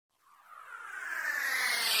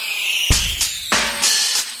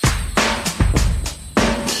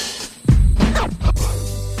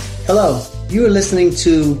Hello, you are listening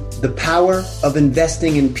to The Power of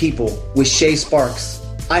Investing in People with Shay Sparks.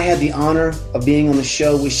 I had the honor of being on the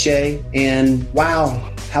show with Shay, and wow,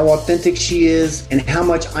 how authentic she is and how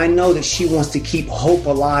much I know that she wants to keep hope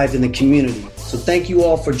alive in the community. So thank you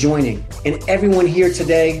all for joining. And everyone here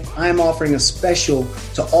today, I am offering a special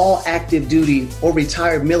to all active duty or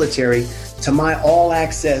retired military to my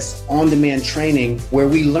all-access on-demand training where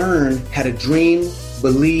we learn how to dream,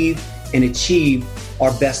 believe, and achieve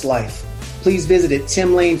our best life. Please visit at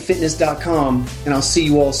timlanefitness.com, and I'll see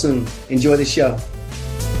you all soon. Enjoy the show.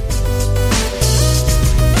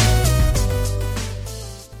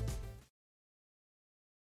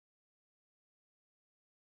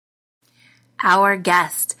 Our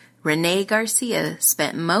guest, Renee Garcia,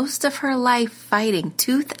 spent most of her life fighting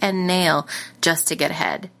tooth and nail just to get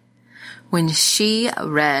ahead. When she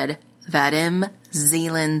read Vadim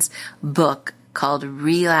Zeland's book called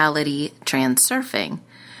Reality Transurfing,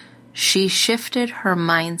 she shifted her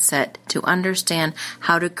mindset to understand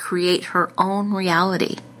how to create her own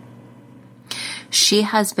reality. She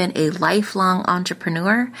has been a lifelong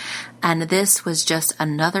entrepreneur, and this was just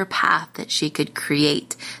another path that she could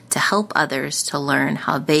create to help others to learn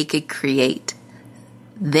how they could create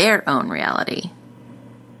their own reality.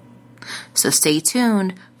 So stay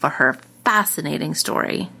tuned for her fascinating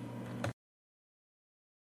story.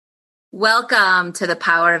 Welcome to the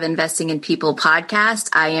Power of Investing in People podcast.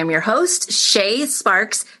 I am your host, Shay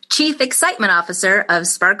Sparks, Chief Excitement Officer of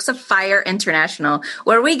Sparks of Fire International,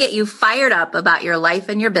 where we get you fired up about your life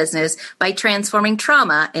and your business by transforming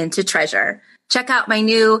trauma into treasure. Check out my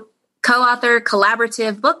new co-author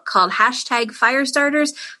collaborative book called #Firestarters,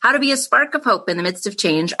 How to Be a Spark of Hope in the Midst of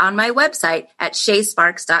Change on my website at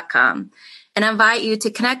shaysparks.com. And I invite you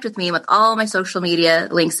to connect with me with all my social media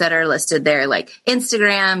links that are listed there, like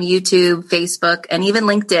Instagram, YouTube, Facebook, and even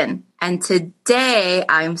LinkedIn. And today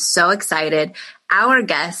I'm so excited. Our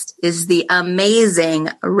guest is the amazing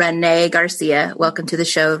Renee Garcia. Welcome to the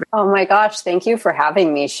show. Oh my gosh. Thank you for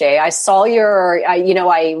having me, Shay. I saw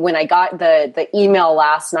when I got the email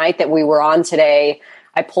last night that we were on today,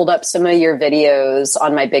 I pulled up some of your videos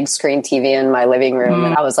on my big screen TV in my living room.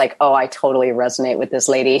 And I was like, oh, I totally resonate with this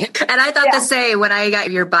lady. And I thought the same when I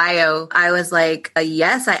got your bio. I was like,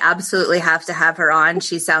 yes, I absolutely have to have her on.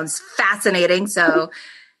 She sounds fascinating. So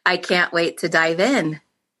I can't wait to dive in.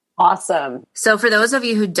 Awesome. So for those of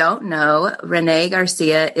you who don't know, Renee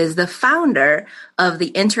Garcia is the founder of the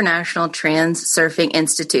International Transurfing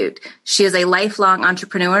Institute. She is a lifelong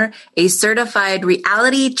entrepreneur, a certified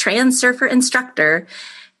reality transurfer instructor,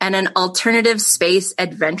 and an alternative space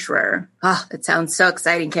adventurer. Oh, it sounds so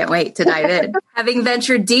exciting. Can't wait to dive in. Having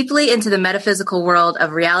ventured deeply into the metaphysical world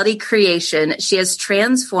of reality creation, she has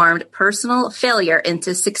transformed personal failure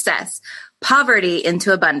into success, poverty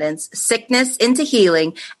into abundance, sickness into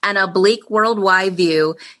healing, and a bleak worldwide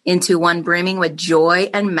view into one brimming with joy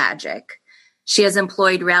and magic. She has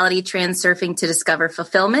employed reality transurfing to discover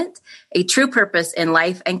fulfillment, a true purpose in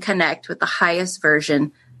life, and connect with the highest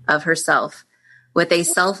version of herself. With a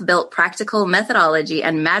self-built practical methodology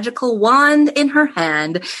and magical wand in her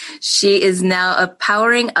hand, she is now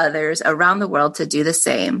empowering others around the world to do the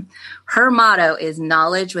same. Her motto is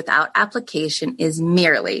knowledge without application is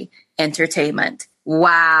merely entertainment.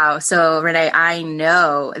 Wow. So Renee, I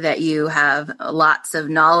know that you have lots of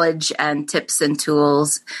knowledge and tips and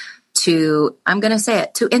tools to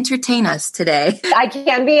entertain us today. I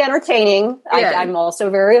can be entertaining. Yeah. I'm also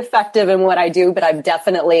very effective in what I do, but I'm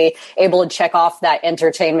definitely able to check off that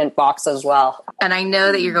entertainment box as well. And I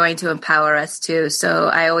know that you're going to empower us too. So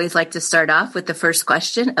I always like to start off with the first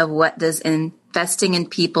question of what does investing in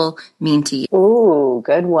people mean to you? Ooh,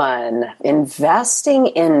 good one. Investing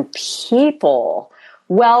in people.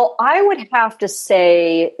 Well, I would have to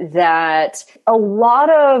say that a lot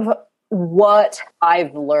of what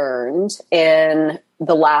I've learned in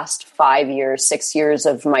the last 5 years, 6 years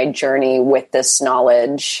of my journey with this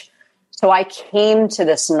knowledge. So I came to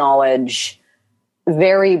this knowledge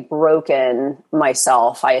very broken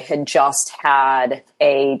myself. I had just had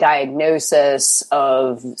a diagnosis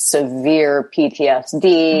of severe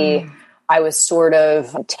PTSD. I was sort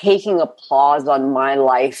of taking a pause on my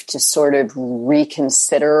life to sort of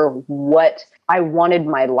reconsider what I wanted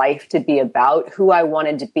my life to be about, who I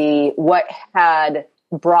wanted to be, what had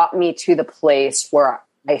brought me to the place where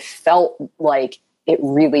I felt like it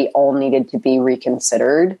really all needed to be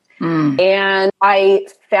reconsidered. And I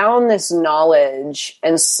found this knowledge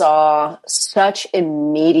and saw such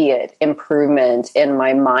immediate improvement in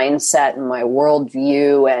my mindset and my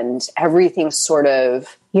worldview, and everything sort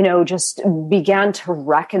of, just began to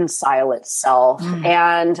reconcile itself.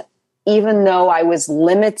 And even though I was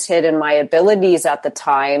limited in my abilities at the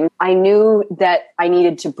time, I knew that I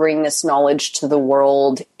needed to bring this knowledge to the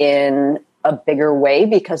world in a bigger way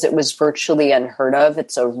because it was virtually unheard of.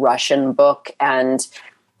 It's a Russian book, and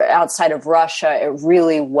outside of Russia, it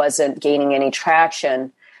really wasn't gaining any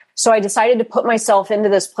traction. So I decided to put myself into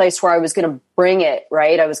this place where I was going to bring it,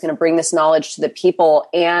 right? I was going to bring this knowledge to the people.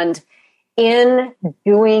 And in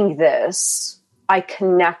doing this, I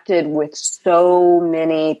connected with so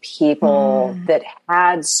many people that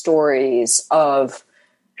had stories of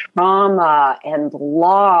trauma and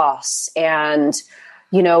loss and,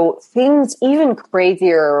 you know, things even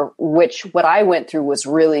crazier, which what I went through was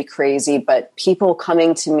really crazy, but people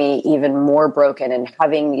coming to me even more broken and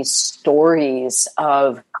having these stories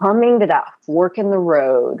of coming to that fork in the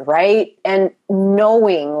road, right? And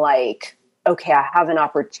knowing like, okay, I have an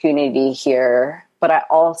opportunity here, but I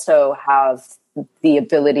also have the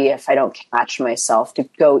ability, if I don't catch myself, to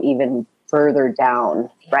go even further down,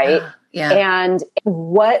 right? Yeah. And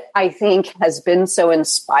what I think has been so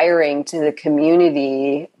inspiring to the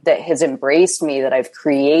community that has embraced me, that I've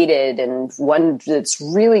created, and one that's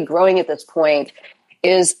really growing at this point,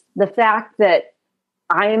 is the fact that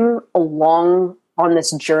I'm along on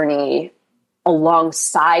this journey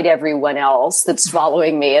alongside everyone else that's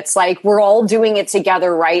following me. It's like we're all doing it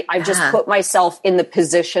together, right? I've just put myself in the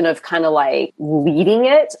position of kind of like leading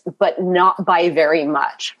it, but not by very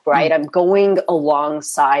much, right? I'm going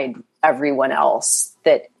alongside everyone else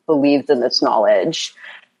that believes in this knowledge.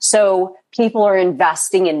 So people are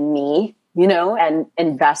investing in me, you know, and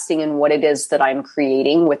investing in what it is that I'm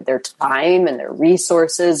creating with their time and their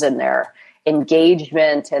resources and their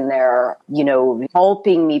engagement, and they're, you know,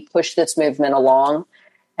 helping me push this movement along.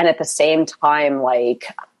 And at the same time, like,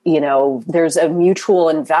 you know, there's a mutual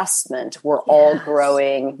investment. We're all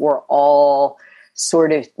growing. We're all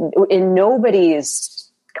sort of, and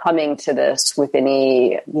nobody's coming to this with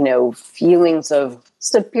any, you know, feelings of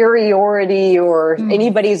superiority or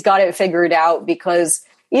anybody's got it figured out, because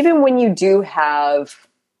even when you do have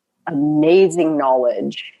amazing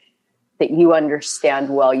knowledge that you understand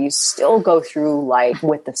well, you still go through life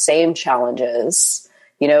with the same challenges.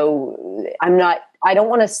 You know, I don't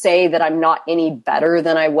want to say that I'm not any better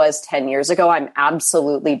than I was 10 years ago. I'm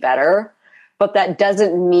absolutely better, but that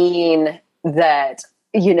doesn't mean that,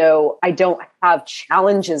 you know, I don't have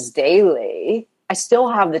challenges daily. I still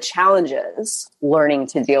have the challenges, learning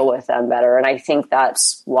to deal with them better. And I think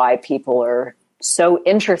that's why people are so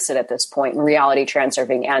interested at this point in reality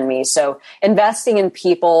transurfing and me. So investing in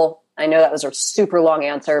people, I know that was a super long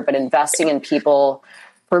answer, but investing in people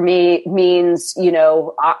for me means, you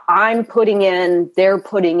know, I'm putting in, they're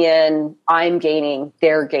putting in, I'm gaining,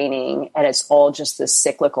 they're gaining. And it's all just this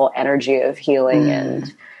cyclical energy of healing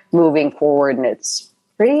and moving forward. And it's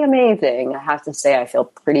pretty amazing. I have to say, I feel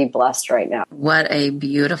pretty blessed right now. What a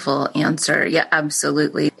beautiful answer. Yeah,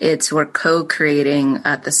 absolutely. We're co-creating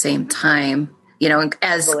at the same time. You know,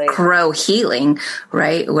 as Crow healing,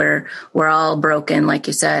 right? We're all broken, like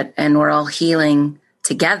you said, and we're all healing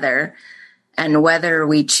together. And whether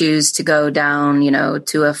we choose to go down, you know,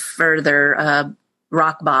 to a further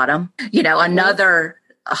rock bottom, you know, another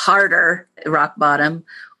harder rock bottom,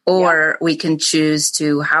 or we can choose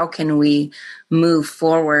to, how can we move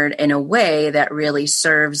forward in a way that really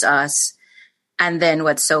serves us? And then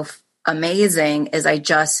what's so amazing is I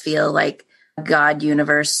just feel like God,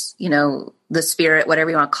 universe, you know, the spirit, whatever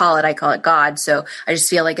you want to call it, I call it God. So I just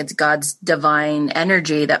feel like it's God's divine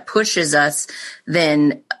energy that pushes us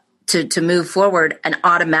then to move forward, and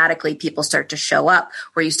automatically people start to show up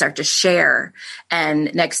where you start to share.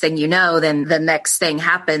 And next thing you know, then the next thing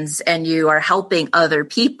happens and you are helping other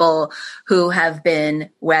people who have been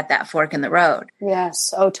at that fork in the road.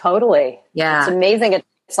 Yes. Oh, totally. Yeah. It's amazing.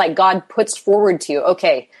 It's like God puts forward to you,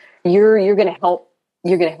 okay, you're going to help.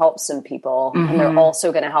 You're going to help some people, and they're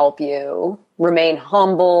also going to help you. Remain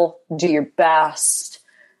humble, do your best.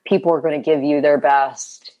 People are going to give you their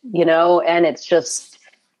best, you know, and it's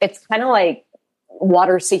kind of like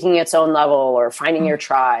water seeking its own level, or finding your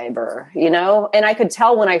tribe, or, you know, and I could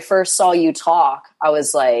tell when I first saw you talk, I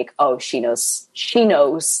was like, oh, she knows, you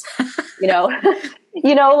know,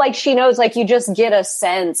 you know, like she knows, like you just get a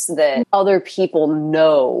sense that other people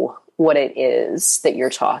know what it is that you're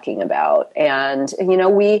talking about. And, you know,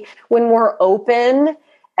 when we're open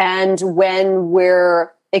and when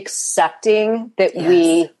we're accepting that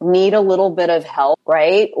we need a little bit of help,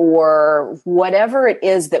 right? Or whatever it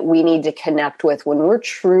is that we need to connect with, when we're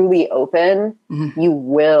truly open, you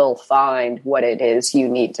will find what it is you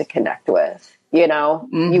need to connect with. You know,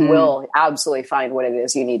 you will absolutely find what it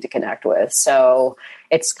is you need to connect with. So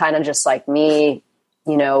it's kind of just like me,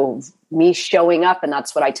 you know, me showing up. And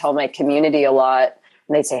that's what I tell my community a lot.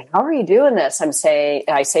 And they say, how are you doing this? I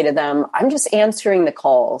say to them, I'm just answering the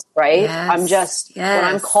calls, right? Yes. When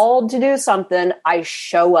I'm called to do something, I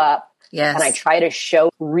show up and I try to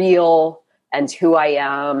show real and who I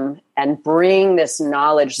am and bring this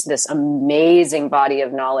knowledge, this amazing body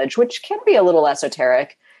of knowledge, which can be a little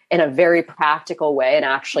esoteric, in a very practical way, and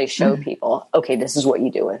actually show people, okay, this is what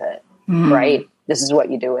you do with it, right? This is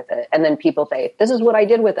what you do with it. And then people say, this is what I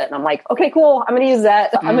did with it. And I'm like, okay, cool. I'm going to use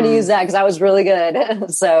that. I'm going to use that because that was really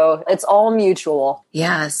good. So it's all mutual.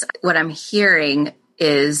 Yes. What I'm hearing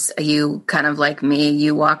is you kind of like me,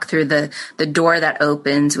 you walk through the door that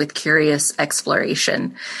opens with curious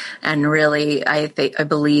exploration. And really, I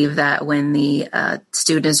believe that when the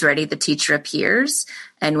student is ready, the teacher appears.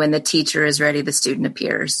 And when the teacher is ready, the student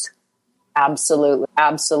appears. Absolutely.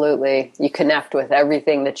 Absolutely. You connect with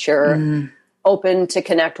everything that you're open to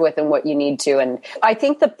connect with and what you need to. And I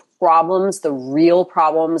think the real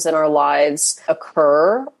problems in our lives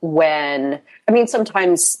occur when,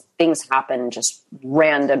 sometimes things happen, just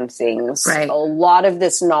random things. Right. A lot of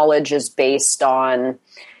this knowledge is based on,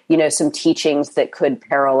 some teachings that could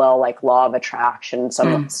parallel like law of attraction.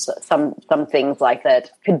 Some things like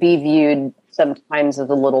that could be viewed sometimes as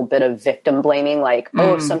a little bit of victim blaming, like,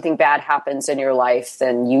 if something bad happens in your life,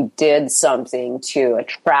 then you did something to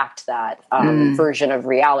attract that version of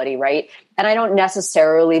reality, right? And I don't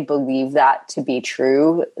necessarily believe that to be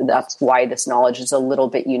true. That's why this knowledge is a little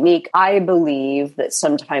bit unique. I believe that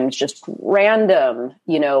sometimes just random,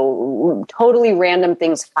 totally random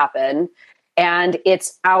things happen. And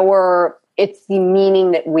it's the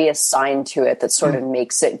meaning that we assign to it that sort of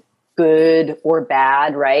makes it good or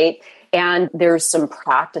bad, right? And there's some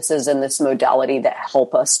practices in this modality that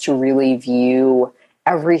help us to really view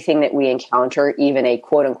everything that we encounter, even a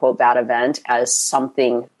quote unquote bad event, as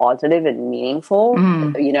something positive and meaningful.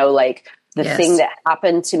 Like the thing that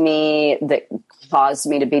happened to me that caused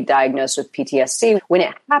me to be diagnosed with PTSD. When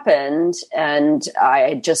it happened and I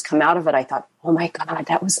had just come out of it, I thought, oh my God,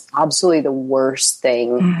 that was absolutely the worst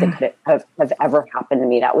thing that could have ever happened to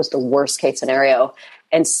me. That was the worst case scenario.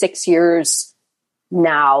 And 6 years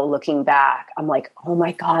now, looking back, I'm like, oh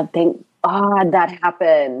my God, thank God that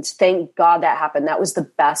happened. Thank God that happened. That was the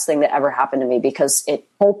best thing that ever happened to me because it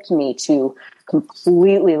helped me to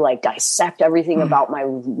completely like dissect everything about my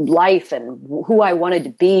life and who I wanted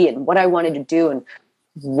to be and what I wanted to do and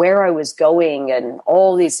where I was going and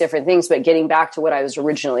all these different things. But getting back to what I was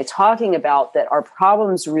originally talking about, that our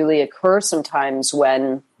problems really occur sometimes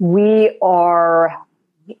when we are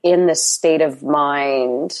in the state of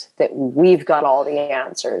mind that we've got all the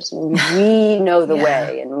answers and we know the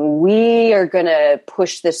way and we are going to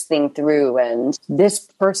push this thing through and this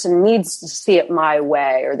person needs to see it my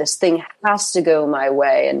way or this thing has to go my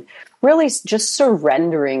way, and really just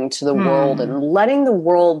surrendering to the world and letting the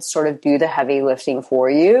world sort of do the heavy lifting for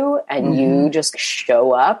you, and you just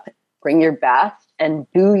show up, bring your best and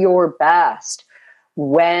do your best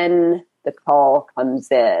when the call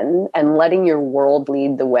comes in, and letting your world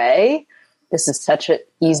lead the way. This is such an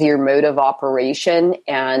easier mode of operation.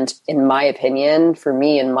 And in my opinion, for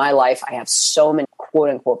me in my life, I have so many quote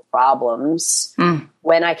unquote problems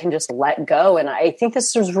when I can just let go. And I think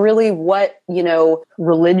this is really what,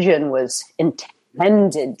 religion was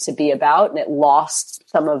intended to be about. And it lost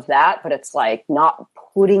some of that, but it's like not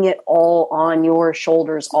putting it all on your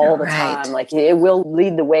shoulders all the time. Like it will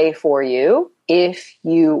lead the way for you if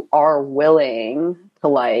you are willing to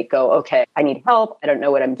like go, okay, I need help. I don't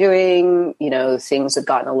know what I'm doing. Things have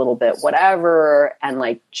gotten a little bit whatever. And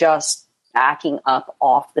like just backing up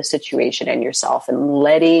off the situation and yourself and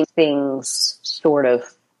letting things sort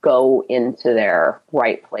of go into their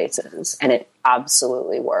right places. And it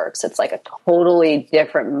absolutely works. It's like a totally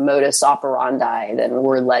different modus operandi than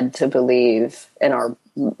we're led to believe in our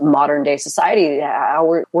modern day society.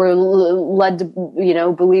 We're led to,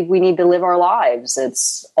 believe we need to live our lives.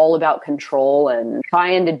 It's all about control and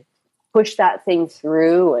trying to push that thing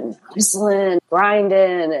through and hustling,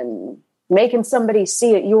 grinding and making somebody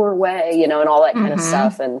see it your way, and all that kind of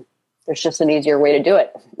stuff. And there's just an easier way to do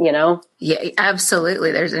it, Yeah,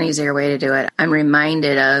 absolutely. There's an easier way to do it. I'm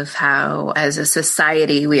reminded of how, as a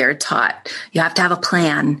society, we are taught you have to have a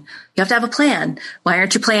plan. You have to have a plan. Why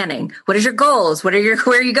aren't you planning? What are your goals? Where are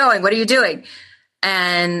you going? What are you doing?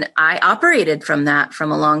 And I operated from that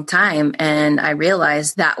from a long time. And I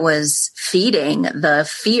realized that was feeding the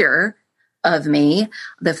fear of me,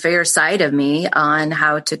 the fear side of me on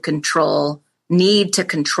how to need to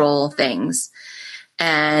control things.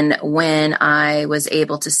 And when I was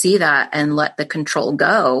able to see that and let the control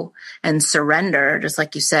go and surrender, just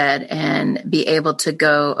like you said, and be able to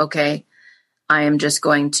go, okay, I am just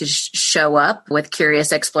going to show up with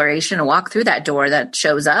curious exploration and walk through that door that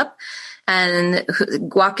shows up and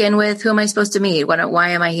walk in with, who am I supposed to meet?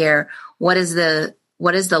 Why am I here? What is the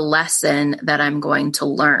lesson that I'm going to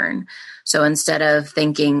learn? So instead of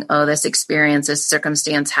thinking, oh, this experience, this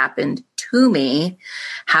circumstance happened to me,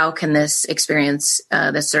 how can this experience,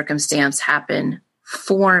 this circumstance happen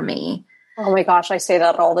for me? Oh my gosh, I say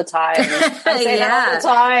that all the time. I say that all the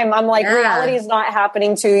time. I'm like, reality is not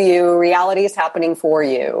happening to you. Reality is happening for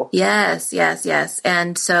you. Yes.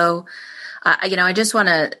 And so, I just want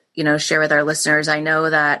to, share with our listeners. I know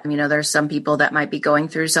that, there's some people that might be going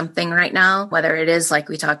through something right now, whether it is like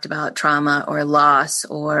we talked about trauma or loss,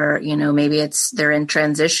 or, maybe they're in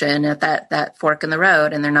transition at that fork in the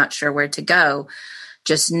road and they're not sure where to go.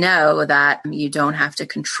 Just know that you don't have to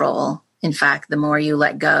control. In fact, the more you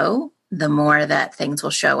let go, the more that things will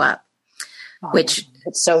show up, which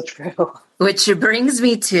it's so true. Which brings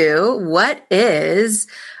me to, what is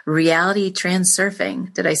reality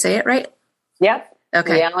transurfing? Did I say it right? Yep.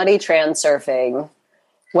 Okay. Reality transurfing.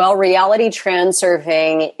 Well, reality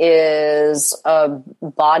transurfing is a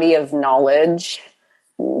body of knowledge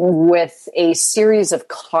with a series of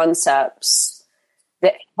concepts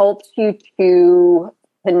that helps you to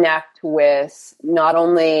connect with not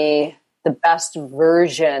only the best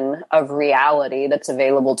version of reality that's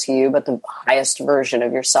available to you, but the highest version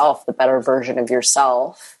of yourself, the better version of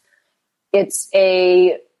yourself. It's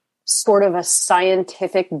a sort of a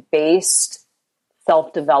scientific-based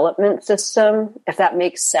self-development system, if that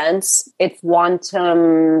makes sense. It's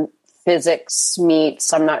quantum physics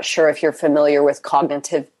meets, I'm not sure if you're familiar with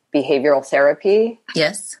cognitive behavioral therapy.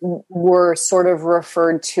 Yes. We're sort of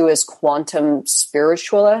referred to as quantum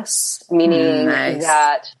spiritualists, meaning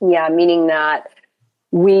that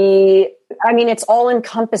it's all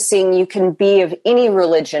encompassing. You can be of any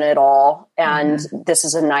religion at all. And this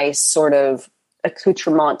is a nice sort of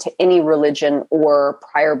accoutrement to any religion or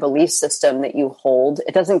prior belief system that you hold.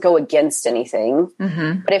 It doesn't go against anything.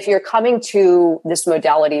 But if you're coming to this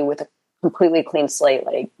modality with a completely clean slate,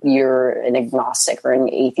 like you're an agnostic or an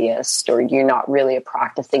atheist, or you're not really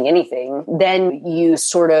practicing anything, then you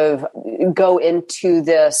sort of go into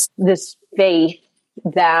this faith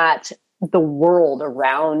that the world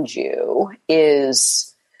around you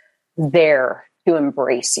is there to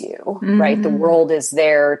embrace you, right? The world is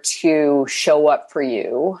there to show up for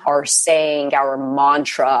you. Our saying, our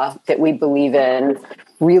mantra that we believe in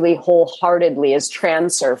really wholeheartedly as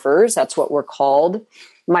transurfers, that's what we're called.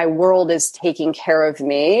 My world is taking care of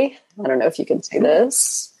me. I don't know if you can say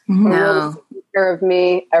this. My world is taking care of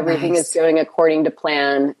me. Everything is going according to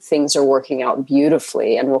plan. Things are working out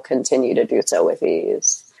beautifully and will continue to do so with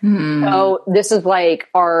ease. So this is like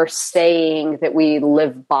our saying that we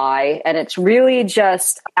live by. And it's really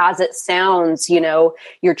just as it sounds,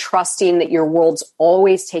 you're trusting that your world's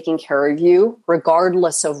always taking care of you,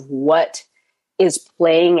 regardless of what is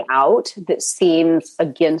playing out that seems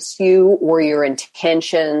against you or your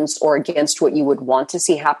intentions or against what you would want to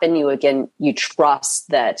see happen. You trust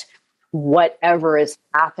that whatever is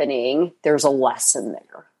happening, there's a lesson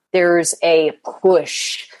there. There's a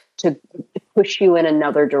push to push you in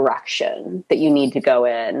another direction that you need to go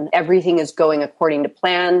in. Everything is going according to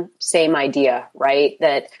plan. Same idea, right?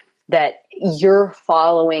 That you're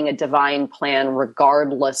following a divine plan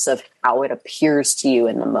regardless of how it appears to you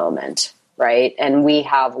in the moment, right? And we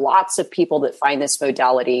have lots of people that find this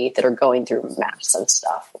modality that are going through massive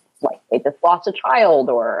stuff. Like they just lost a child,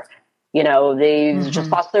 or they've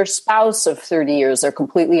just lost their spouse of 30 years. They're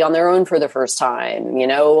completely on their own for the first time,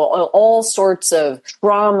 all sorts of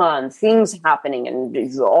trauma and things happening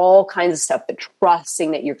and all kinds of stuff, but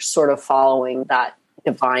trusting that you're sort of following that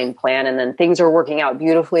divine plan. And then things are working out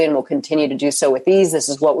beautifully and will continue to do so with ease. This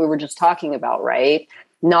is what we were just talking about, right?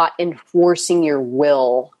 Not enforcing your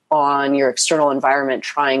will on your external environment,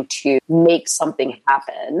 trying to make something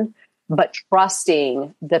happen, but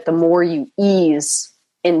trusting that the more you ease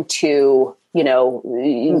into,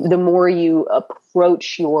 the more you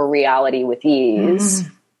approach your reality with ease,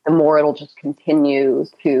 the more it'll just continue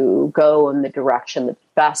to go in the direction that's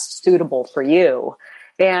best suitable for you.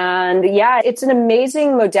 And yeah, it's an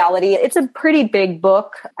amazing modality. It's a pretty big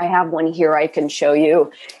book. I have one here I can show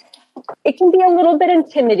you. It can be a little bit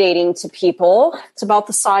intimidating to people. It's about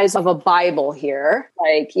the size of a Bible here.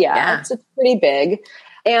 It's pretty big.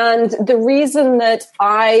 And the reason that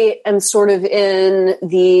I am sort of in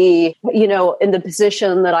the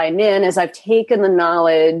position that I'm in is I've taken the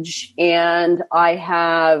knowledge and I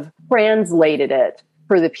have translated it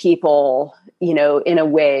for the people, in a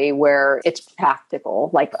way where it's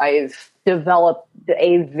practical. Like I've developed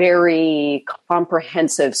a very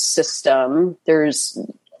comprehensive system. There's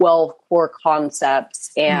 12 core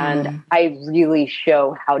concepts, and I really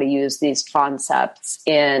show how to use these concepts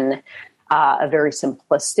in a very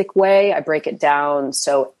simplistic way. I break it down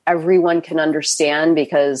so everyone can understand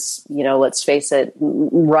because, let's face it,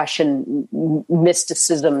 Russian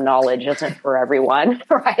mysticism knowledge isn't for everyone,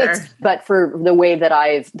 right? Sure. But for the way that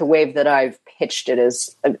I've pitched it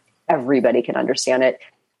is everybody can understand it.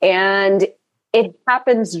 And it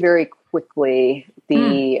happens very quickly,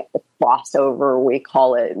 the crossover, we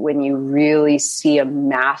call it, when you really see a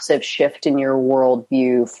massive shift in your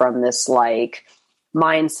worldview from this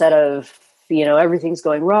mindset of, everything's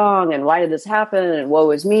going wrong and why did this happen and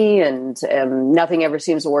woe is me and nothing ever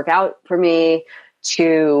seems to work out for me,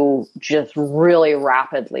 to just really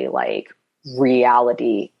rapidly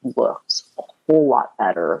reality looks a whole lot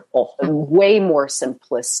better, way more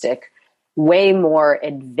simplistic, way more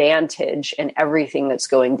advantage in everything that's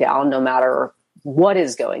going down, no matter what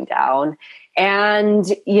is going down. And,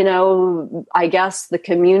 I guess the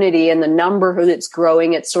community and the number that's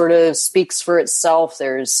growing, it sort of speaks for itself.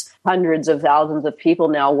 There's hundreds of thousands of people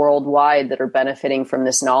now worldwide that are benefiting from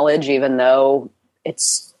this knowledge, even though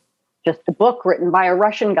it's just a book written by a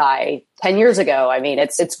Russian guy 10 years ago. I mean,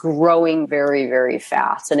 it's growing very, very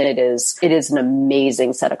fast. And it is an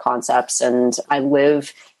amazing set of concepts. And I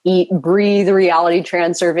live, eat, breathe reality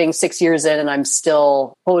transurfing 6 years in, and I'm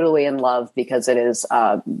still totally in love because it is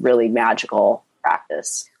a really magical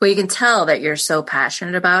practice. Well, you can tell that you're so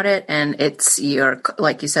passionate about it, and it's your,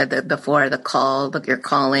 like you said before, the call, your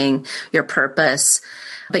calling, your purpose.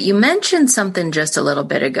 But you mentioned something just a little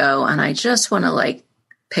bit ago, and I just want to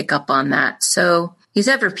pick up on that. So you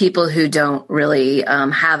said for people who don't really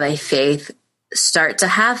have a faith, start to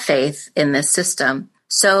have faith in this system.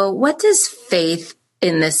 So what does faith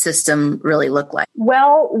in this system really look like?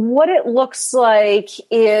 Well, what it looks like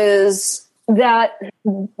is that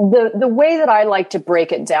the way that I like to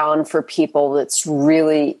break it down for people that's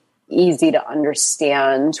really easy to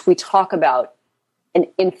understand, we talk about an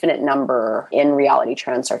infinite number in reality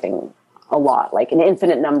transurfing a lot, like an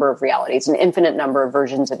infinite number of realities, an infinite number of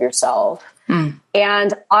versions of yourself.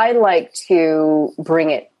 And I like to bring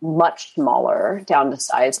it much smaller, down to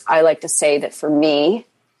size. I like to say that for me,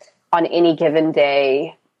 on any given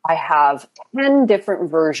day, I have 10 different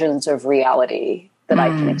versions of reality that I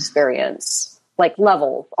can experience, like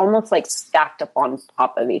levels, almost like stacked up on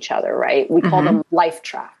top of each other, right? We call them life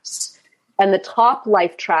tracks. And the top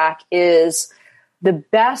life track is the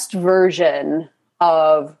best version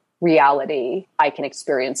of reality I can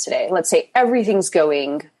experience today. Let's say everything's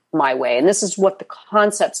going my way. And this is what the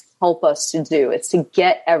concepts help us to do. It's to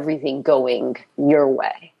get everything going your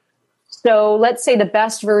way. So let's say the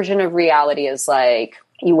best version of reality is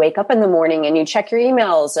you wake up in the morning and you check your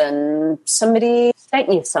emails and somebody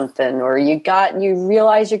sent you something, or you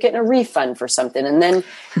realize you're getting a refund for something. And then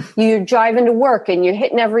you drive into work and you're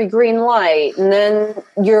hitting every green light. And then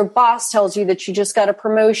your boss tells you that you just got a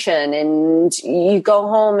promotion, and you go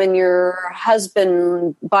home and your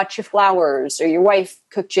husband bought you flowers, or your wife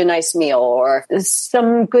cooked you a nice meal, or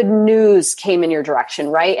some good news came in your direction,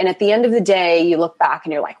 right? And at the end of the day, you look back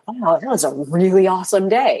and you're like, wow, that was a really awesome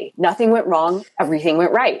day. Nothing went wrong. Everything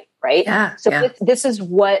went right? Yeah. So this is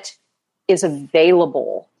what is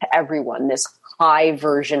available to everyone, this high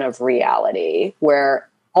version of reality where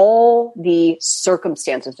all the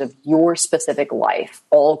circumstances of your specific life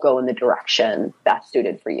all go in the direction that's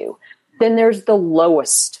suited for you. Then there's the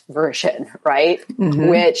lowest version, right?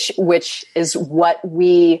 Which is what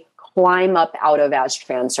we climb up out of as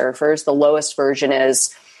transurfers. The lowest version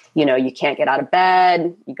is, you can't get out of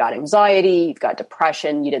bed, you got anxiety, you've got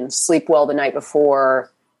depression, you didn't sleep well the night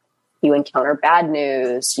before, you encounter bad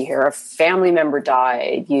news, you hear a family member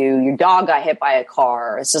died, your dog got hit by a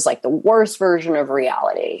car. It's just the worst version of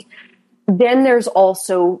reality. Then there's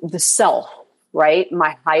also the self, right?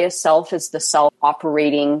 My highest self is the self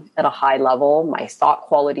operating at a high level. My thought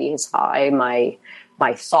quality is high. My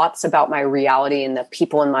thoughts about my reality and the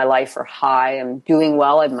people in my life are high. I'm doing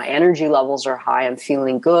well and my energy levels are high. I'm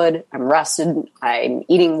feeling good. I'm rested. I'm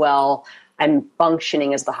eating well. I'm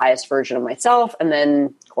functioning as the highest version of myself. And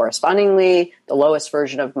then correspondingly, the lowest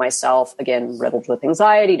version of myself, again, riddled with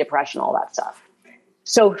anxiety, depression, all that stuff.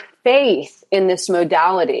 So faith in this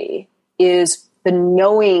modality is the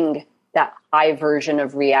knowing that high version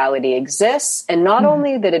of reality exists. And not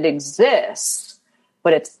only that it exists,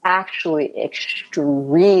 but it's actually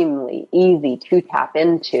extremely easy to tap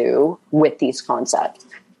into with these concepts.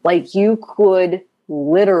 You could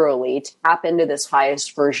literally tap into this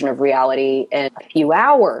highest version of reality in a few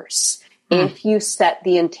hours if you set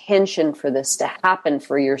the intention for this to happen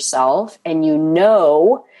for yourself, and you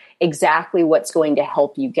know exactly what's going to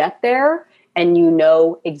help you get there, and you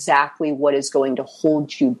know exactly what is going to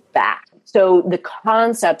hold you back. So the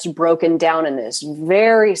concepts broken down in this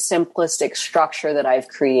very simplistic structure that I've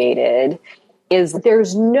created is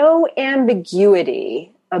there's no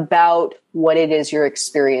ambiguity about what it is you're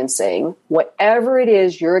experiencing. Whatever it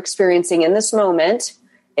is you're experiencing in this moment,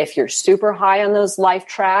 if you're super high on those life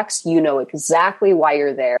tracks, you know exactly why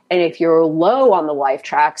you're there. And if you're low on the life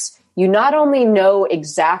tracks, you not only know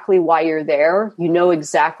exactly why you're there, you know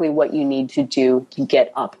exactly what you need to do to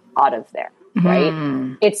get up out of there,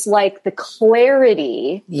 right? It's like the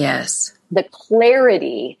clarity. Yes. The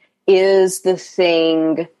clarity is the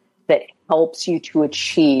thing that helps you to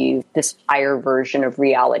achieve this higher version of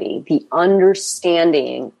reality. The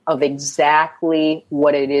understanding of exactly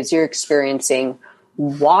what it is you're experiencing,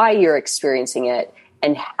 why you're experiencing it,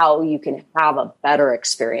 and how you can have a better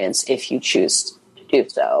experience if you choose to do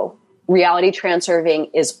so. Reality transurfing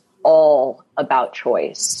is all about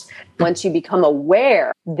choice. Once you become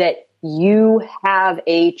aware that you have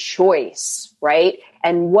a choice, right?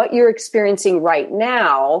 And what you're experiencing right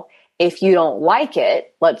now, if you don't like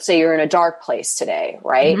it, let's say you're in a dark place today,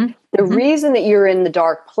 right? The reason that you're in the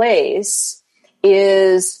dark place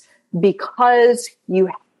is because you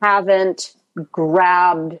haven't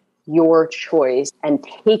grabbed your choice and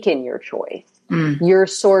taken your choice. You're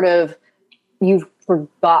you've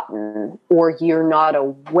forgotten, or you're not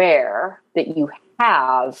aware that you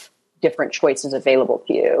have different choices available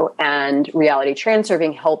to you. And reality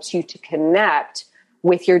transurfing helps you to connect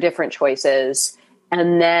with your different choices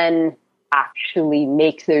and then actually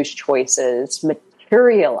make those choices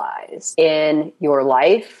materialize in your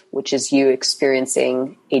life, which is you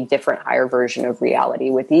experiencing a different, higher version of reality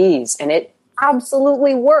with ease. And it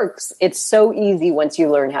absolutely works. It's so easy once you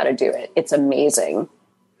learn how to do it. It's amazing.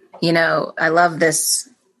 You know, I love this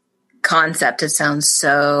concept. It sounds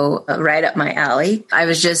so right up my alley. I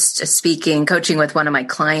was just coaching with one of my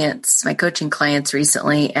coaching clients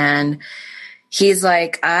recently, and he's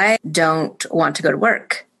like, I don't want to go to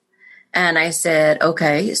work. And I said,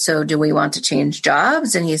 okay, so do we want to change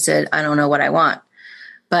jobs? And he said, I don't know what I want,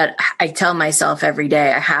 but I tell myself every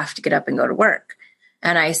day I have to get up and go to work.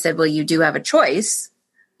 And I said, well, you do have a choice.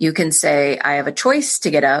 You can say, I have a choice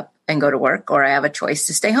to get up and go to work, or I have a choice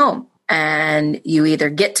to stay home. And you either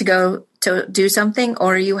get to go to do something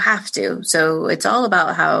or you have to. So it's all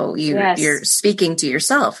about how you're speaking to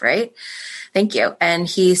yourself, right? Thank you. And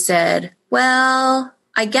he said, well,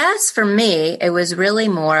 I guess for me, it was really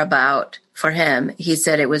more about, for him, he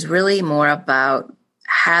said it was really more about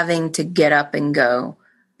having to get up and go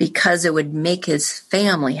because it would make his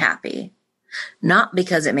family happy, not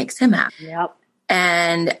because it makes him happy. Yep.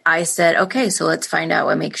 And I said, okay, so let's find out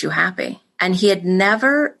what makes you happy. And he had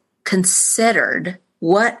never considered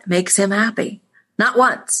what makes him happy. Not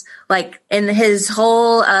once. Like in his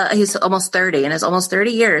whole, he's almost 30. In his almost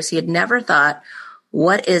 30 years, he had never thought,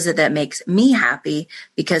 what is it that makes me happy?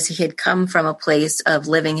 Because he had come from a place of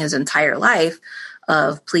living his entire life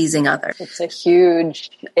of pleasing others. It's a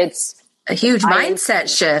huge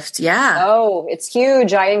mindset shift. Yeah. Oh, it's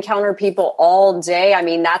huge. I encounter people all day. I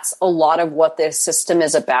mean, that's a lot of what this system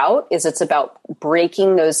is about, it's about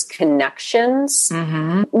breaking those connections,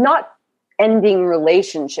 not ending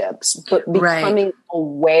relationships, but becoming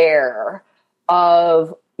aware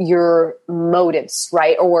of your motives,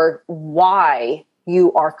 right? Or why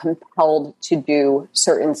you are compelled to do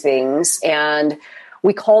certain things. And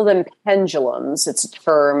we call them pendulums. It's a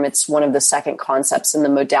term. It's one of the second concepts in the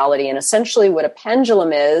modality. And essentially what a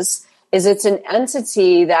pendulum is it's an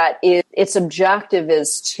entity that its objective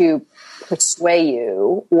is to persuade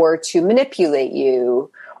you or to manipulate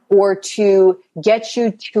you or to get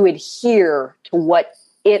you to adhere to what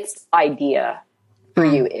its idea for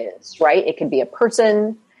you is, right? It could be a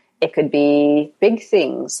person. It could be big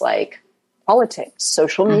things like politics,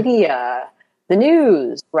 social media, the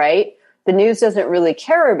news, right? The news doesn't really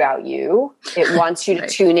care about you. It wants you to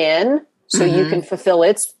tune in so you can fulfill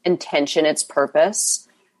its intention, its purpose.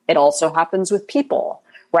 It also happens with people,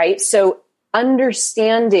 right? So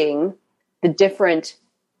understanding the different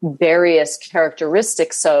various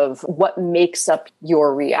characteristics of what makes up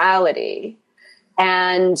your reality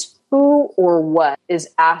and who or what is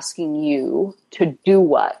asking you to do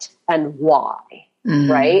what and why,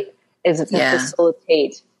 right? Is it to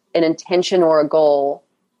facilitate an intention or a goal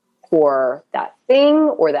for that thing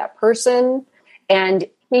or that person, and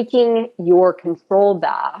taking your control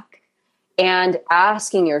back and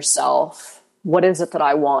asking yourself, what is it that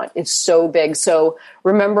I want? Is so big. So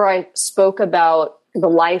remember I spoke about the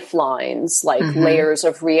lifelines, like layers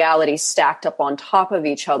of reality stacked up on top of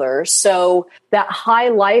each other. So that high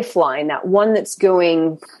lifeline, that one that's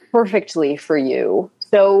going perfectly for you,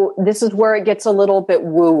 So this is where it gets a little bit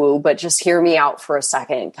woo-woo, but just hear me out for a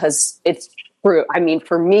second, because it's true. I mean,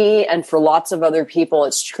 for me and for lots of other people,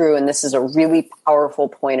 it's true. And this is a really powerful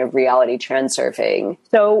point of reality transurfing.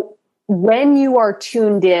 So when you are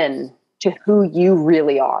tuned in to who you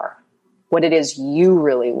really are, what it is you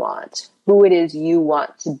really want, who it is you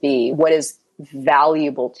want to be, what is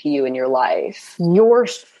valuable to you in your life, your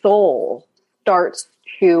soul starts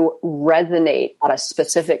to resonate at a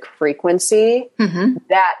specific frequency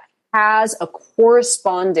that has a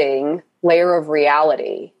corresponding layer of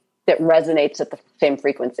reality that resonates at the same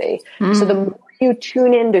frequency. So the more you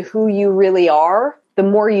tune into who you really are, the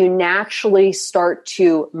more you naturally start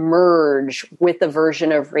to merge with the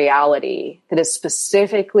version of reality that is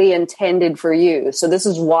specifically intended for you. So this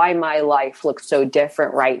is why my life looks so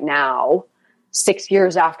different right now, 6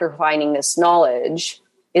 years after finding this knowledge,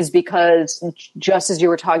 is because just as you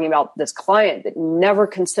were talking about this client that never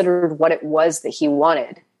considered what it was that he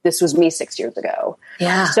wanted, this was me 6 years ago.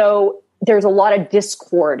 Yeah. So there's a lot of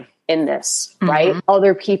discord in this, right?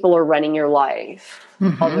 Other people are running your life.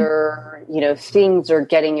 Other, things are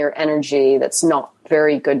getting your energy that's not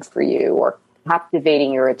very good for you, or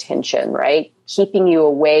captivating your attention, right? Keeping you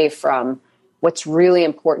away from what's really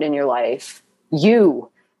important in your life, you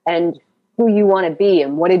and who you want to be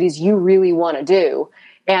and what it is you really want to do.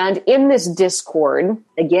 And in this discord,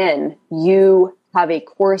 again, you have a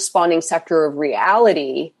corresponding sector of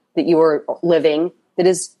reality that you are living that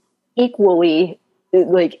is equally,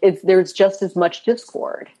 if there's just as much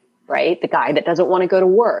discord, right? The guy that doesn't want to go to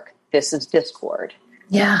work, this is discord.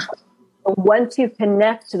 Yeah. Once you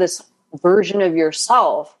connect to this version of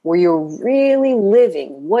yourself where you're really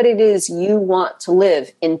living what it is you want to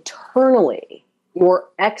live internally, your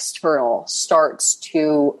external starts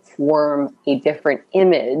to form a different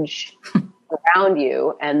image around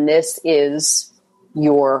you. And this is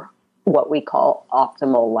your, what we call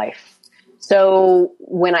optimal life. So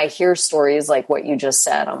when I hear stories like what you just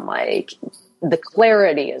said, I'm like, the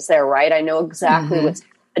clarity is there, right? I know exactly what's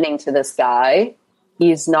happening to this guy.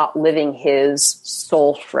 He's not living his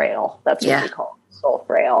soul frail. That's what we call it, soul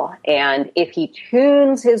frail. And if he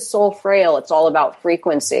tunes his soul frail, it's all about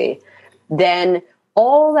frequency, then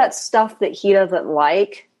all that stuff that he doesn't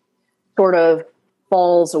like sort of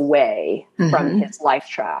falls away from his life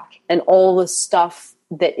track. And all the stuff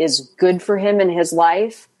that is good for him in his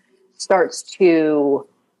life starts to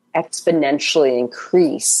exponentially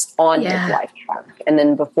increase on his life track. And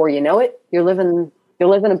then before you know it, you're living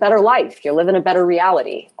a better life. You're living a better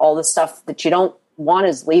reality. All the stuff that you don't want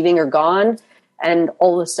is leaving or gone. And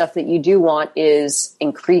all the stuff that you do want is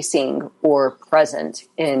increasing or present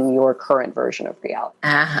in your current version of reality.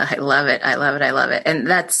 I love it. I love it. I love it. And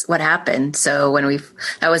that's what happened. So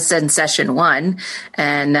that was in session 1.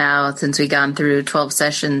 And now since we've gone through 12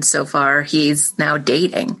 sessions so far, he's now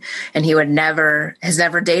dating, and he has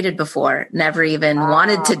never dated before, never even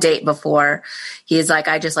wanted to date before. He's like,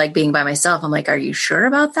 I just like being by myself. I'm like, are you sure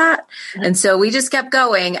about that? And so we just kept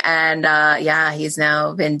going. And he's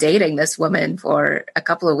now been dating this woman for a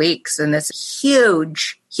couple of weeks, and this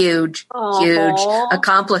huge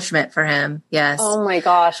accomplishment for him. Yes. Oh my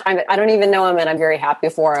gosh. I don't even know him, and I'm very happy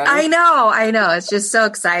for him. I know. It's just so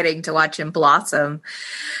exciting to watch him blossom.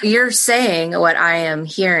 You're saying what I am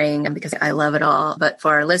hearing, because I love it all. But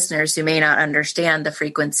for our listeners who may not understand, the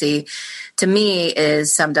frequency to me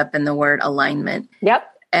is summed up in the word alignment. Yep.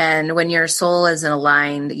 And when your soul isn't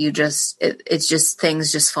aligned, it's just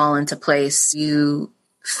things just fall into place. You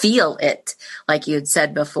feel it, like you had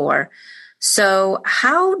said before. So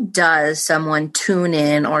how does someone tune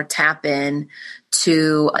in or tap in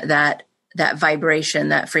to that vibration,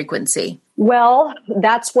 that frequency? Well,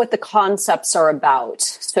 that's what the concepts are about.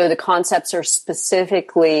 So the concepts are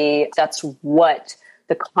specifically, that's what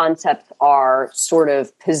the concepts are sort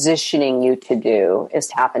of positioning you to do, is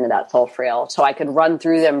tap into that soul frail. So I could run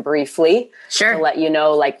through them briefly to let you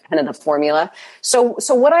know, like, kind of the formula. So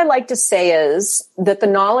what I like to say is that the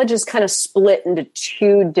knowledge is kind of split into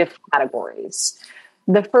 2 different categories.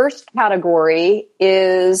 The first category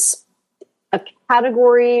is a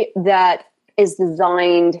category that is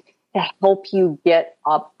designed to help you get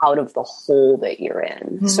up out of the hole that you're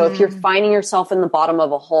in. So if you're finding yourself in the bottom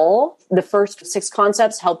of a hole, the first 6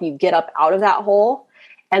 concepts help you get up out of that hole.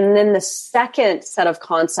 And then the second set of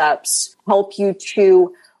concepts help you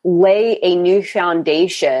to lay a new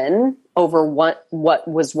foundation over what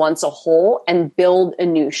was once a hole and build a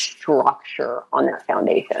new structure on that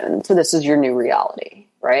foundation. So this is your new reality,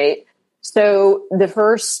 right? So the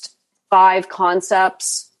first 5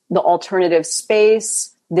 concepts, the alternative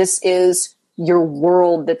space, this is your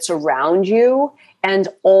world that's around you. and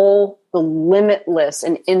all the limitless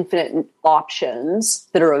and infinite options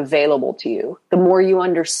that are available to you. The more you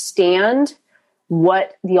understand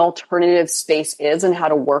what the alternative space is and how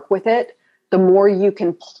to work with it, the more you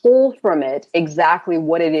can pull from it exactly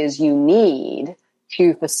what it is you need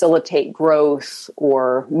to facilitate growth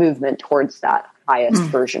or movement towards that highest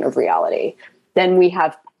version of reality. Then we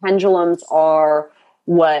have pendulums are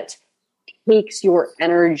what takes your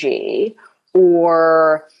energy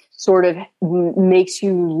or sort of makes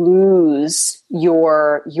you lose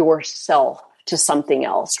yourself to something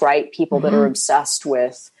else, right? People that are obsessed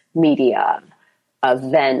with media,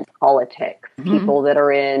 event, politics, people that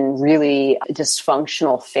are in really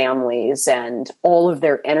dysfunctional families, and all of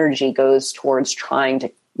their energy goes towards trying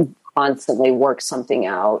to constantly work something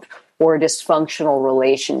out, or a dysfunctional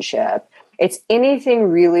relationship. It's anything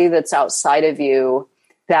really that's outside of you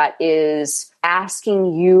that is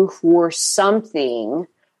asking you for something,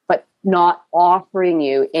 but not offering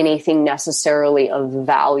you anything necessarily of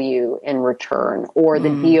value in return, or the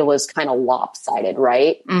deal is kind of lopsided,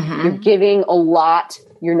 right? You're giving a lot,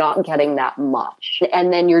 you're not getting that much.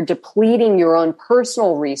 And then you're depleting your own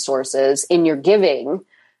personal resources in your giving.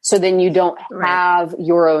 So then you don't have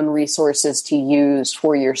your own resources to use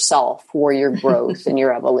for yourself, for your growth and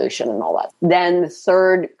your evolution and all that. Then the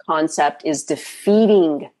third concept is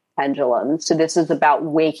defeating pendulum. So this is about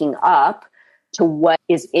waking up to what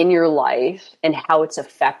is in your life and how it's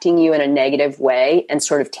affecting you in a negative way, and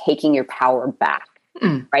sort of taking your power back,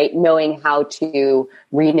 right? Knowing how to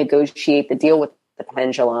renegotiate the deal with the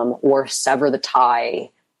pendulum or sever the tie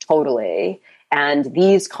totally. And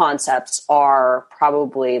these concepts are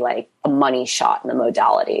probably like a money shot in the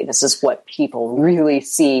modality. This is what people really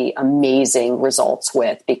see amazing results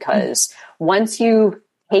with, because once you've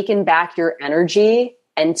taken back your energy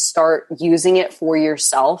and start using it for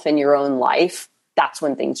yourself in your own life, that's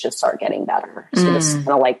when things just start getting better. So this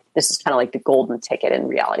is kind of like the golden ticket in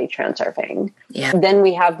reality transurfing. Yeah. Then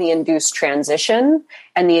we have the induced transition,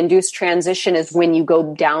 and the induced transition is when you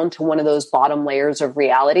go down to one of those bottom layers of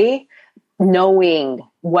reality, knowing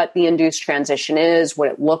what the induced transition is, what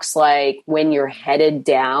it looks like when you're headed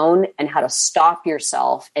down, and how to stop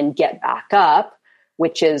yourself and get back up,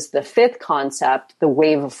 which is the fifth concept, the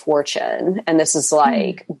wave of fortune. And this is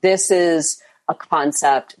like, this is a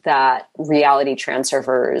concept that reality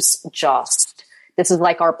transurfers this is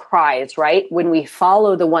like our prize, right? When we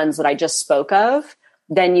follow the ones that I just spoke of,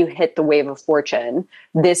 then you hit the wave of fortune.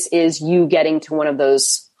 This is you getting to one of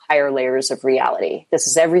those higher layers of reality. This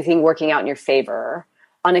is everything working out in your favor.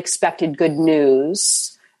 Unexpected good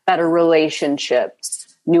news, better relationships,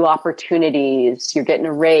 new opportunities, you're getting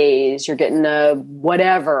a raise, you're getting a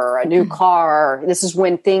whatever, a new car. This is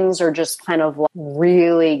when things are just kind of like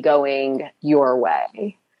really going your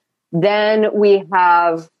way. Then we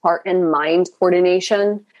have heart and mind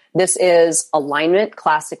coordination. This is alignment,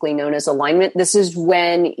 classically known as alignment. This is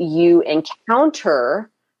when you encounter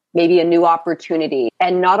maybe a new opportunity,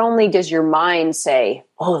 and not only does your mind say,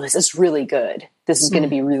 oh, this is really good, this is going to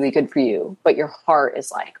be really good for you, but your heart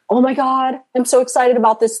is like, oh my God, I'm so excited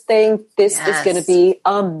about this thing. This is going to be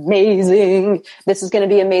amazing. This is going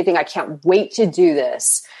to be amazing. I can't wait to do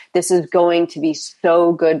this. This is going to be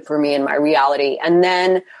so good for me in my reality. And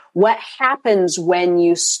then what happens when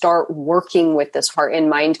you start working with this heart and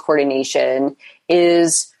mind coordination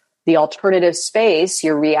is the alternative space,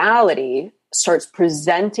 your reality, starts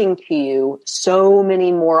presenting to you so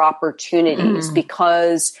many more opportunities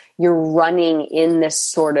because you're running in this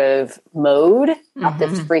sort of mode at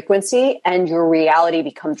this frequency, and your reality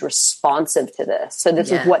becomes responsive to this. So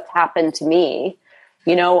this is what's happened to me.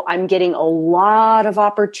 You know, I'm getting a lot of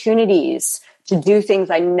opportunities to do things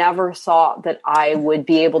I never thought that I would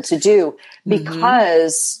be able to do,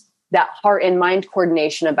 because that heart and mind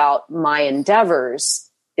coordination about my endeavors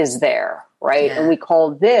is there. Right. Yeah. And we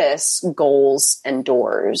call this goals and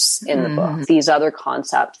doors in the book. These other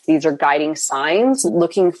concepts, these are guiding signs,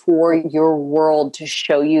 looking for your world to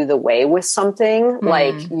show you the way with something,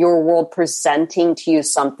 like your world presenting to you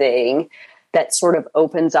something that sort of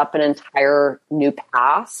opens up an entire new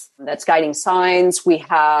path. That's guiding signs. We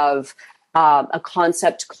have a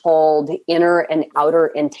concept called inner and outer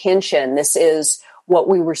intention. This is what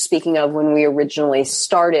we were speaking of when we originally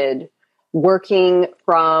started working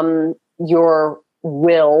from your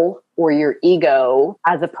will or your ego,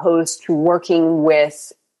 as opposed to working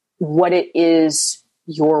with what it is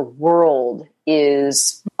your world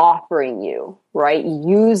is offering you, right?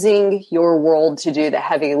 Using your world to do the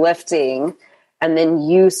heavy lifting, and then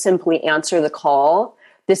you simply answer the call.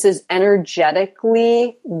 This is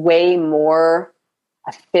energetically way more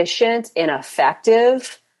efficient and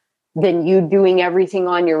effective than you doing everything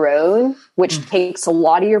on your own, which takes a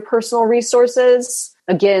lot of your personal resources.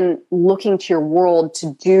 Again, looking to your world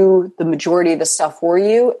to do the majority of the stuff for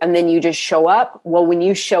you. And then you just show up. Well, when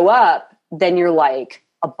you show up, then you're like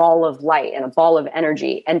a ball of light and a ball of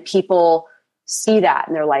energy. And people see that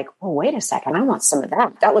and they're like, oh, wait a second, I want some of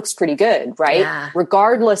that. That looks pretty good, right? Yeah.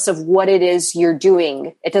 Regardless of what it is you're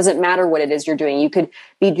doing, it doesn't matter what it is you're doing. You could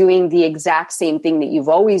be doing the exact same thing that you've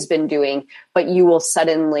always been doing, but you will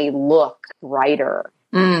suddenly look brighter,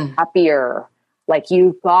 happier, like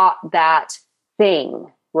you've got that thing,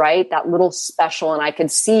 right? That little special. And I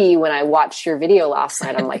could see when I watched your video last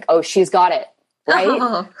night, I'm like, oh, she's got it. Right?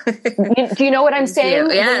 Oh. Do you know what I'm saying?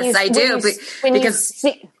 Yes, I do.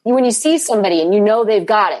 When you see somebody and you know they've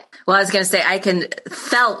got it. Well, I was going to say, I can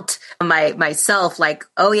felt myself like,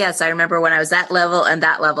 oh yes, I remember when I was that level and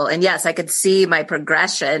that level. And yes, I could see my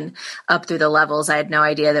progression up through the levels. I had no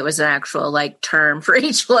idea there was an actual like term for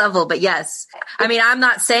each level, but yes. I mean, I'm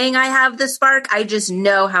not saying I have the spark. I just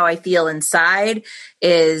know how I feel inside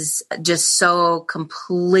is just so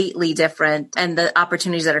completely different. And the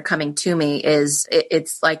opportunities that are coming to me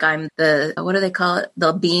it's like I'm what do they call it?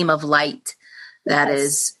 The beam of light that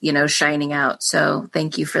is, shining out. So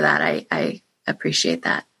thank you for that. I appreciate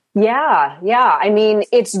that. Yeah. I mean,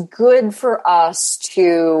 it's good for us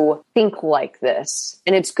to think like this,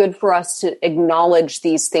 and it's good for us to acknowledge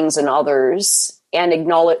these things in others and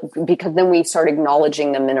acknowledge, because then we start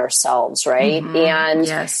acknowledging them in ourselves, right? Mm-hmm. And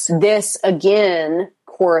yes. This again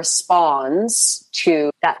corresponds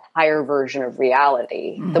to that higher version of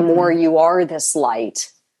reality. Mm-hmm. The more you are this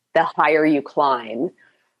light, the higher you climb.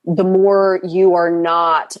 The more you are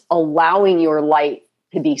not allowing your light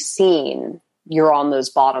to be seen, you're on those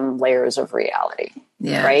bottom layers of reality,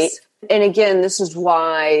 yes. Right? And again, this is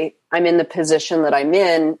why I'm in the position that I'm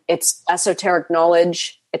in. It's esoteric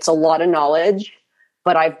knowledge. It's a lot of knowledge,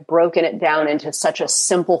 but I've broken it down into such a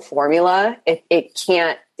simple formula.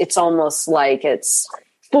 It's almost like it's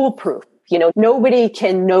foolproof. Nobody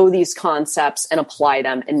can know these concepts and apply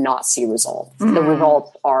them and not see results. Mm. The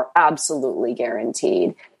results are absolutely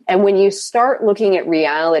guaranteed. And when you start looking at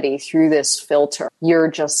reality through this filter, you're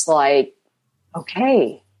just like,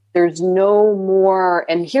 okay, there's no more.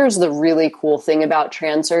 And here's the really cool thing about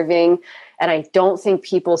transurfing. And I don't think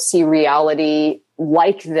people see reality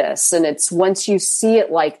like this. And it's once you see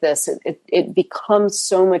it like this, it becomes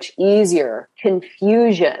so much easier.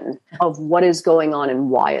 Confusion of what is going on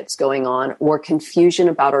and why it's going on, or confusion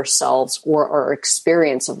about ourselves or our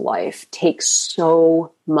experience of life, takes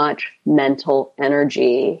so much mental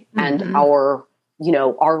energy and our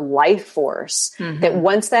life force, that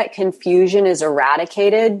once that confusion is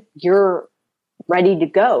eradicated, you're ready to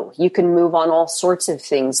go. You can move on all sorts of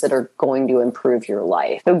things that are going to improve your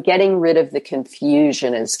life. So getting rid of the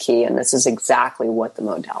confusion is key. And this is exactly what the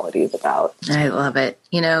modality is about. I love it.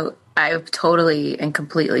 I totally and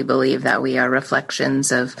completely believe that we are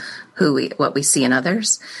reflections of what we see in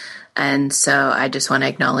others. And so I just want to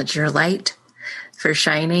acknowledge your light for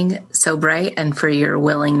shining so bright and for your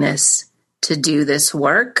willingness to do this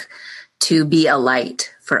work, to be a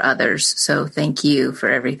light for others. So thank you for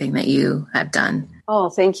everything that you have done. Oh,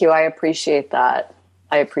 thank you. I appreciate that.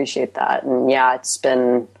 And yeah, it's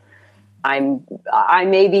been, I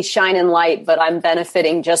may be shining light, but I'm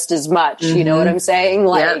benefiting just as much. You know what I'm saying?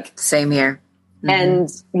 Yep, same here. And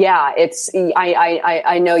yeah,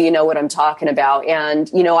 I know you know what I'm talking about. And,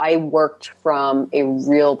 I worked from a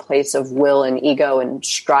real place of will and ego and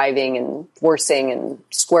striving and forcing and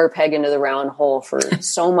square peg into the round hole for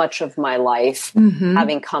so much of my life,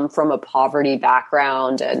 having come from a poverty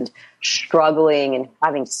background and struggling and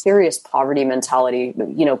having serious poverty mentality,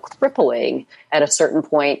 crippling at a certain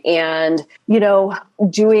point. And,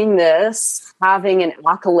 doing this, having an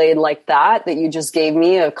accolade like that you just gave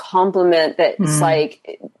me, a compliment that it's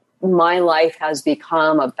like my life has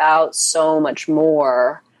become about so much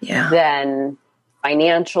more than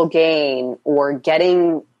financial gain or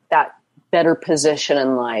getting that better position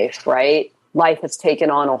in life, right? Life has taken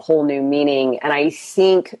on a whole new meaning. And I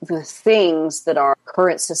think the things that our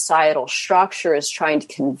current societal structure is trying to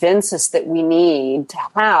convince us that we need to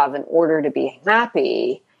have in order to be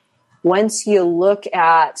happy, once you look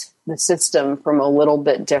at the system from a little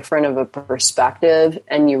bit different of a perspective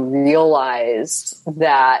and you realize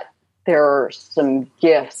that there are some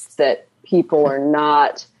gifts that people are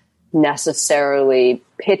not necessarily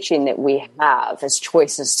pitching that we have as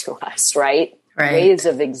choices to us, right? Ways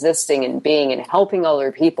of existing and being and helping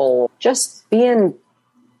other people, just being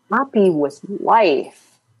happy with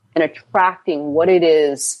life and attracting what it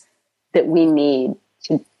is that we need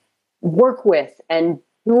to work with and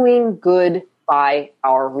doing good by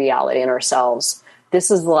our reality and ourselves.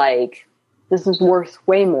 this is worth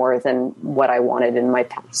way more than what I wanted in my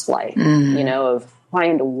past life, of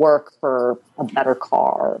trying to work for a better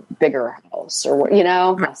car, bigger house, or,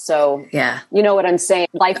 so, you know what I'm saying?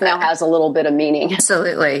 Life now has a little bit of meaning.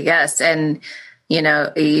 Absolutely. Yes. And,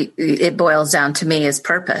 it boils down to me as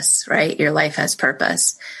purpose, right? Your life has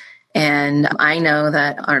purpose. And I know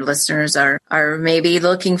that our listeners are maybe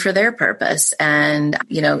looking for their purpose. And,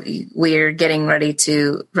 we're getting ready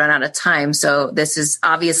to run out of time. So this is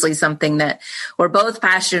obviously something that we're both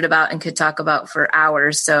passionate about and could talk about for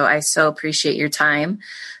hours. So I so appreciate your time.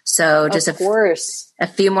 So just of course. A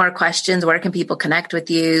few more questions. Where can people connect with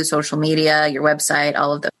you? Social media, your website,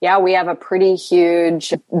 all of them? Yeah, we have a pretty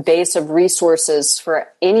huge base of resources for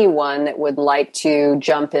anyone that would like to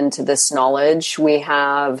jump into this knowledge. We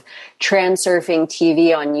have Transurfing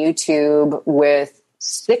TV on YouTube with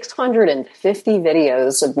 650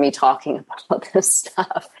 videos of me talking about this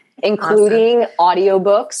stuff, including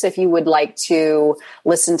audiobooks. If you would like to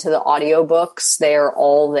listen to the audiobooks, they're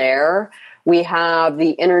all there. We have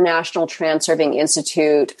the International Transurfing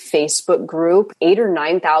Institute Facebook group, 8,000 or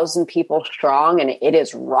 9,000 people strong, and it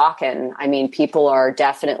is rocking. I mean, people are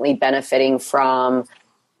definitely benefiting from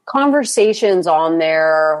conversations on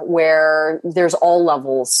there where there's all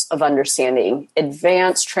levels of understanding,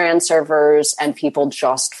 advanced transurfers and people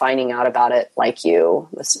just finding out about it like you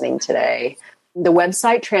listening today. The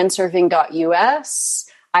website, transurfing.us.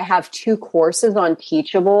 I have 2 courses on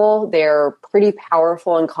Teachable. They're pretty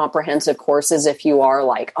powerful and comprehensive courses if you are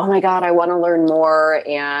like, oh my God, I want to learn more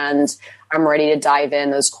and I'm ready to dive in.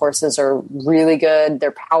 Those courses are really good.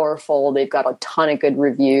 They're powerful. They've got a ton of good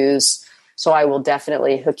reviews. So I will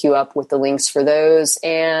definitely hook you up with the links for those.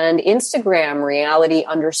 And Instagram,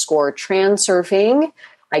 reality_transurfing.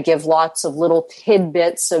 I give lots of little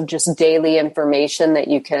tidbits of just daily information that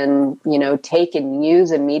you can, take and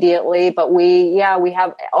use immediately. But we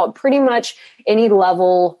have pretty much any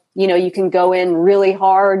level, you can go in really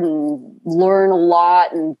hard and learn a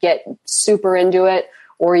lot and get super into it,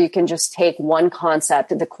 or you can just take one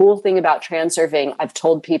concept. The cool thing about transurfing, I've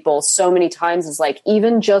told people so many times, is like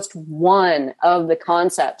even just one of the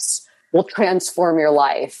concepts will transform your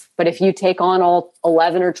life. But if you take on all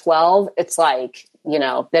 11 or 12, it's like,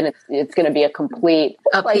 then it's going to be a complete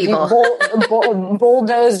upheaval. Like you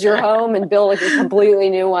bulldoze your home and build a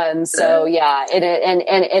completely new one. So yeah,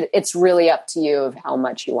 it's really up to you of how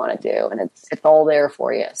much you want to do, and it's all there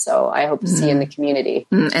for you. So I hope to see you in the community.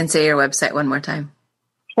 And say your website one more time.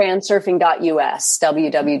 Transurfing.us,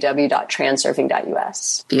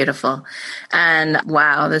 www.transurfing.us. Beautiful. And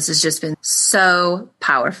wow, this has just been so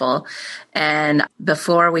powerful. And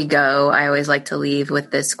before we go, I always like to leave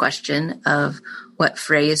with this question of what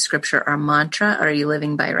phrase, scripture, or mantra are you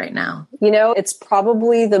living by right now? It's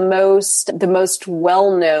probably the most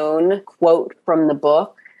well-known quote from the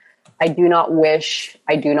book. I do not wish,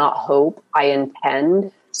 I do not hope, I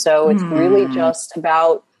intend. So it's really just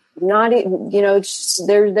about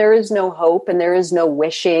there is no hope and there is no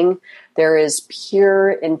wishing. There is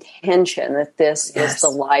pure intention that this is the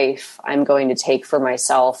life I'm going to take for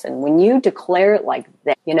myself. And when you declare it like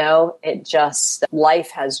that,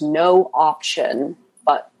 life has no option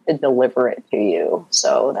but to deliver it to you.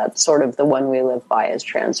 So that's sort of the one we live by as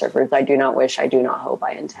transurfers. I do not wish, I do not hope,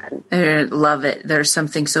 I intend. I love it. There's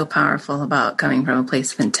something so powerful about coming from a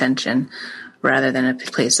place of intention rather than a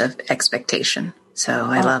place of expectation. So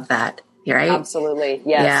I love that. You're right. Absolutely.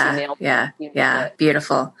 Yes. Yeah.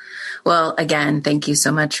 Beautiful. Well, again, thank you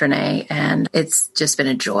so much, Renee. And it's just been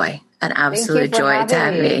a joy, an absolute joy to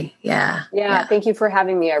have me. Yeah. Thank you for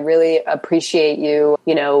having me. I really appreciate you,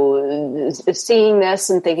 seeing this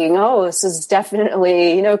and thinking, oh, this is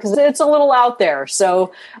definitely, because it's a little out there.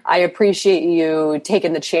 So I appreciate you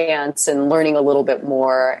taking the chance and learning a little bit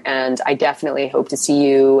more. And I definitely hope to see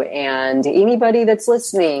you and anybody that's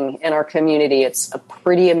listening in our community. It's a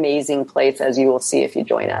pretty amazing place, as you will see if you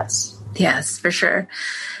join us. Yes, for sure.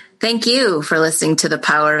 Thank you for listening to The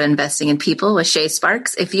Power of Investing in People with Shay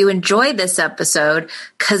Sparks. If you enjoyed this episode,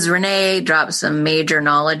 because Renee dropped some major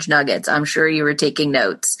knowledge nuggets, I'm sure you were taking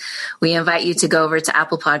notes. We invite you to go over to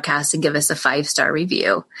Apple Podcasts and give us a 5-star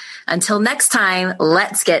review. Until next time,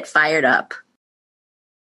 let's get fired up.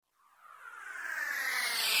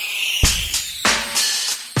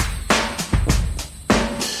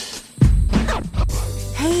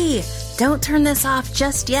 Hey, don't turn this off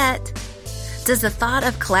just yet. Does the thought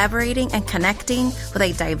of collaborating and connecting with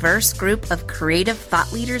a diverse group of creative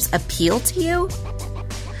thought leaders appeal to you?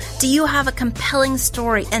 Do you have a compelling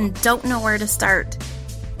story and don't know where to start?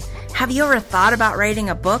 Have you ever thought about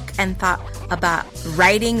writing a book and thought about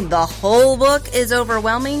writing the whole book is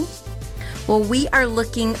overwhelming? Well, we are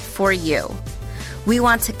looking for you. We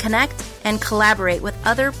want to connect and collaborate with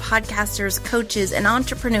other podcasters, coaches, and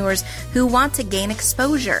entrepreneurs who want to gain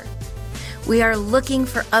exposure. We are looking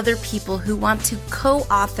for other people who want to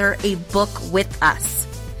co-author a book with us.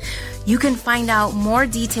 You can find out more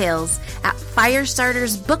details at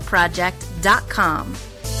firestartersbookproject.com.